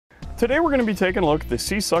Today we're going to be taking a look at the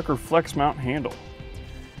SeaSucker Flex Mount Handle.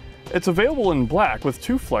 It's available in black with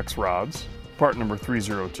 2 flex rods, part number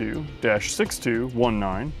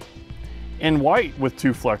 302-6219, in white with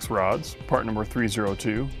 2 flex rods, part number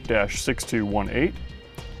 302-6218,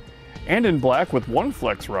 and in black with 1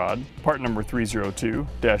 flex rod, part number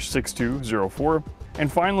 302-6204,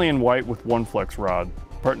 and finally in white with 1 flex rod,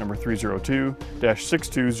 part number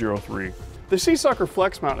 302-6203. The SeaSucker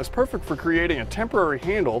Flex Mount is perfect for creating a temporary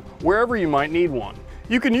handle wherever you might need one.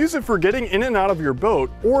 You can use it for getting in and out of your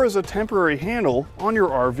boat or as a temporary handle on your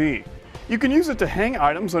RV. You can use it to hang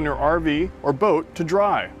items on your RV or boat to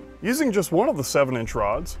dry. Using just one of the 7-inch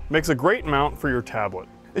rods makes a great mount for your tablet.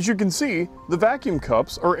 As you can see, the vacuum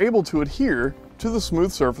cups are able to adhere to the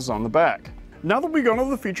smooth surface on the back. Now that we've gone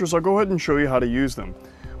over the features, I'll go ahead and show you how to use them.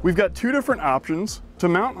 We've got 2 different options to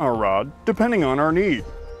mount our rod depending on our need.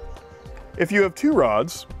 If you have 2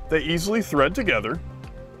 rods, they easily thread together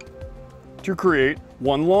to create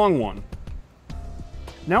one long one.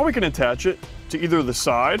 Now we can attach it to either the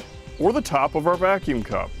side or the top of our vacuum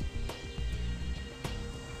cup.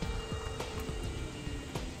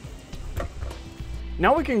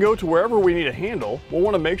 Now we can go to wherever we need a handle. We'll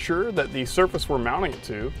want to make sure that the surface we're mounting it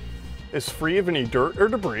to is free of any dirt or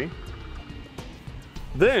debris.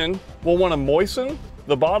 Then we'll want to moisten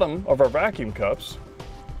the bottom of our vacuum cups.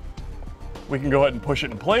 We can go ahead and push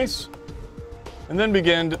it in place and then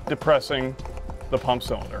begin depressing the pump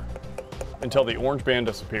cylinder until the orange band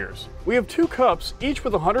disappears. We have 2 cups, each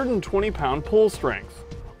with 120-pound pull strength.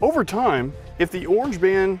 Over time, if the orange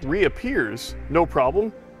band reappears, no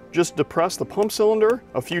problem. Just depress the pump cylinder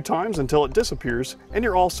a few times until it disappears and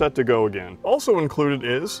you're all set to go again. Also included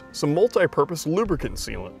is some multi-purpose lubricant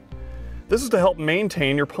sealant. This is to help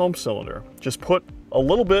maintain your pump cylinder. Just put a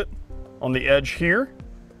little bit on the edge here,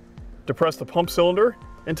 depress the pump cylinder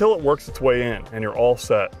until it works its way in and you're all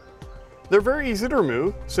set. They're very easy to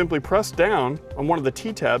remove. Simply press down on one of the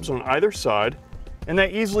T-tabs on either side and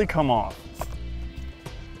they easily come off.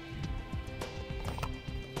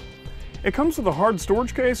 It comes with a hard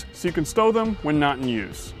storage case so you can stow them when not in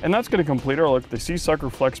use. And that's going to complete our look at the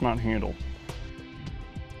SeaSucker Flex Mount Handle.